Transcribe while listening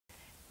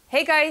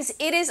Hey guys,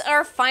 it is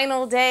our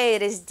final day.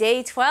 It is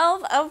day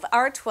 12 of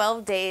our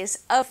 12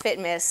 days of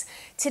Fitmas.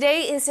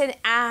 Today is an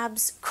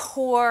abs,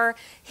 core,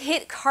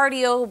 HIIT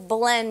cardio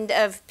blend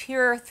of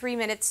pure 3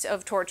 minutes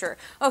of torture.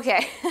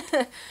 Okay,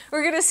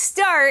 we're gonna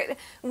start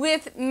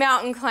with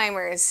mountain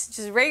climbers,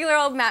 just regular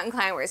old mountain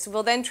climbers.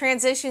 We'll then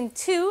transition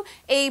to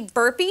a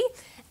burpee,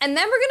 and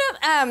then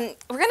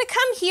we're gonna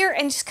come here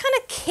and just kind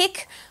of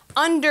kick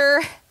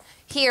under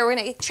here. We're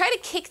gonna try to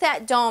kick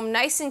that dome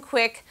nice and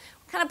quick.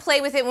 Kind of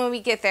play with it when we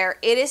get there.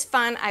 It is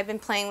fun. I've been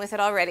playing with it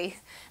already.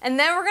 And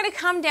then we're gonna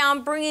come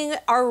down, bringing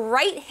our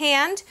right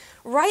hand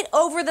right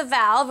over the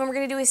valve, and we're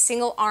gonna do a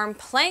single arm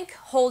plank,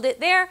 hold it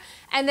there,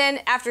 and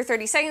then after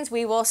 30 seconds,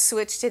 we will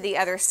switch to the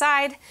other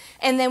side.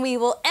 And then we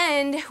will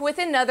end with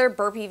another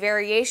burpee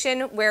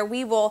variation where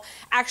we will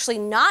actually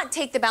not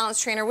take the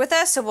balance trainer with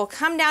us. So we'll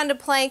come down to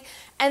plank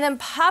and then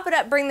pop it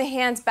up, bring the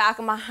hands back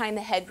and behind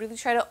the head. Really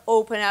try to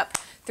open up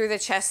through the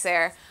chest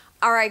there.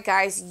 All right,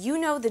 guys, you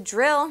know the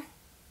drill.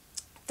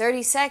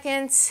 30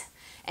 seconds,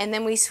 and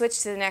then we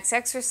switch to the next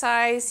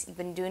exercise. You've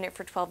been doing it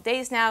for 12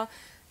 days now.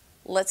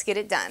 Let's get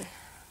it done.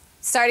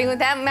 Starting with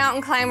that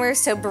mountain climber,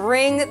 so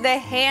bring the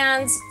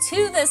hands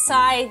to the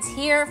sides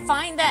here.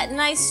 Find that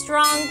nice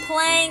strong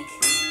plank,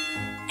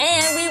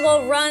 and we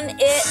will run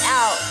it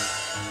out.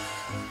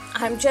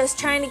 I'm just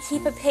trying to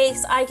keep a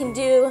pace I can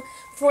do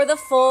for the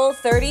full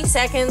 30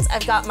 seconds.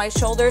 I've got my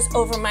shoulders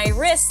over my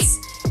wrists,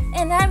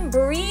 and I'm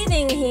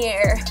breathing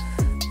here.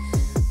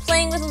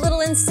 Playing with a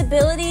little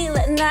instability,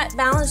 letting that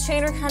balance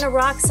trainer kind of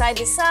rock side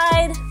to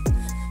side.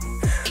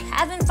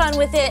 Having fun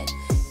with it.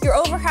 You're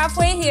over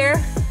halfway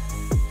here.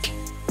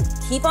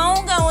 Keep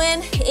on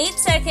going. 8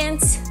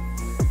 seconds.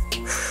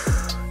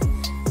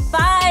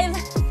 5,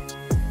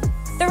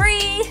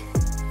 3,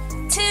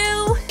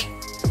 2.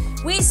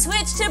 We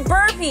switch to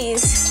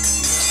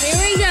burpees. Here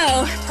we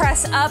go.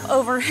 Press up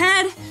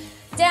overhead,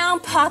 down,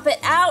 pop it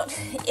out,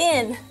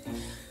 in,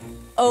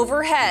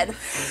 overhead.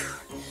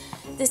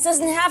 This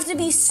doesn't have to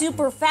be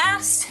super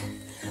fast.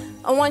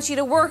 I want you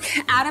to work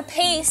at a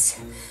pace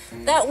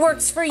that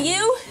works for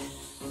you,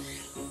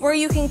 where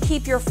you can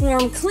keep your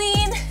form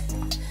clean,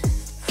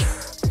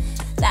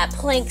 that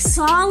plank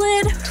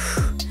solid.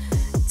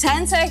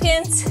 10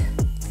 seconds.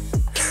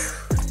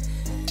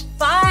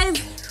 5.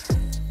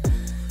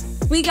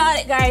 We got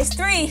it, guys.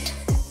 3.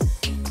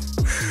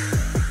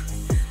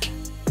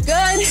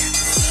 Good.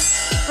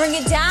 Bring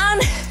it down.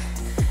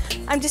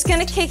 I'm just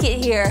gonna kick it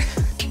here.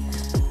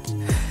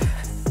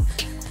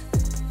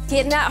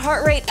 Getting that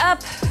heart rate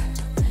up,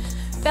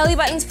 belly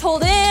button's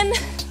pulled in,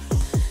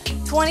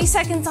 20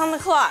 seconds on the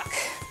clock.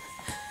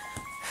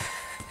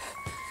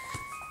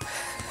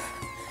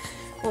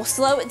 We'll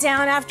slow it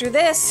down after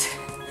this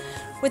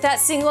with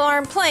that single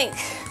arm plank.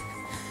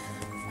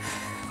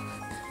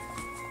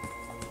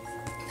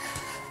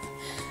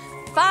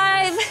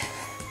 5,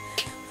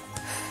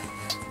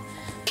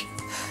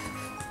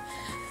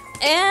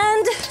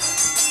 and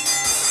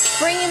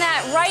bringing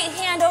that right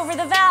hand over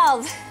the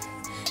valve.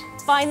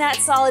 Find that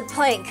solid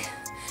plank.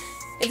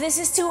 If this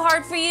is too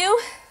hard for you,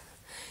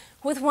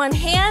 with one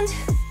hand,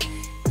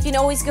 you can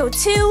always go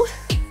 2.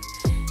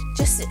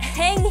 Just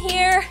hang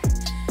here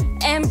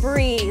and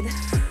breathe.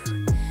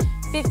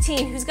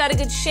 15, who's got a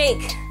good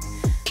shake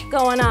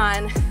going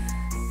on?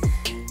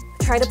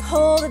 Try to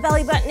pull the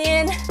belly button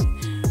in,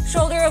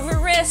 shoulder over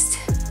wrist.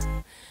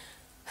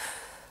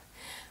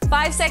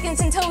 5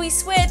 seconds until we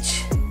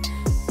switch.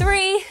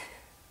 3,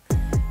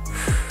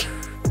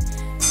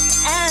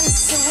 and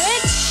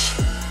switch.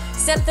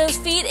 Step those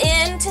feet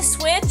in to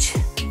switch.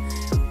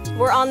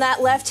 We're on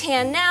that left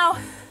hand now.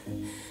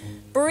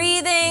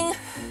 Breathing.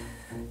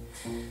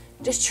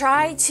 Just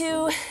try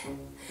to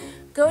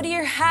go to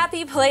your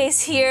happy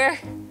place here.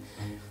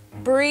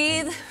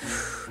 Breathe.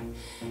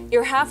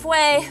 You're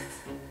halfway.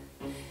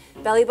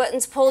 Belly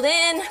button's pulled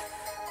in.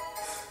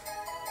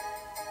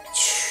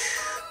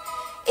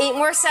 8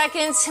 more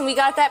seconds and we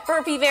got that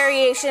burpee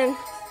variation.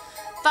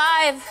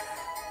 5.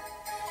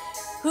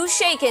 Who's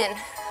shaking?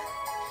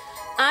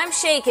 I'm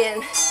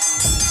shaking.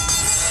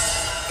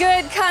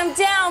 Good, come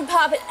down,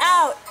 pop it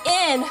out,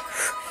 in.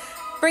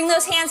 Bring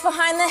those hands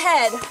behind the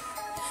head.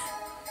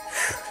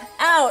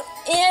 Out,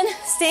 in,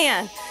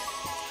 stand.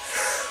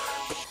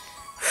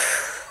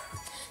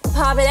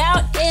 Pop it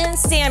out, in,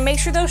 stand. Make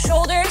sure those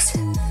shoulders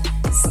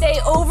stay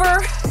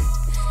over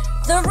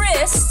the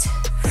wrist.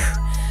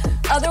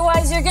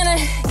 Otherwise, you're gonna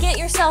get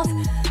yourself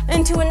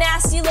into a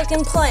nasty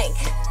looking plank.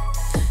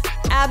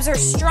 Abs are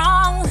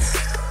strong.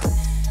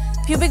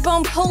 Pubic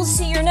bone pulls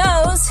to your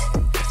nose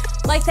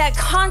like that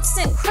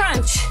constant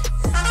crunch.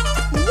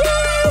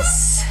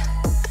 Yes!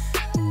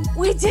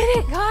 We did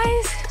it,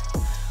 guys.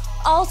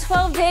 All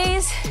 12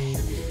 days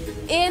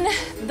in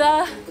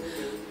the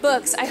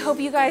books. I hope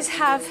you guys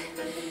have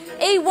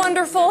a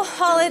wonderful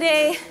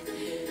holiday,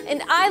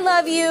 and I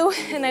love you,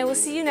 and I will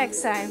see you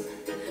next time.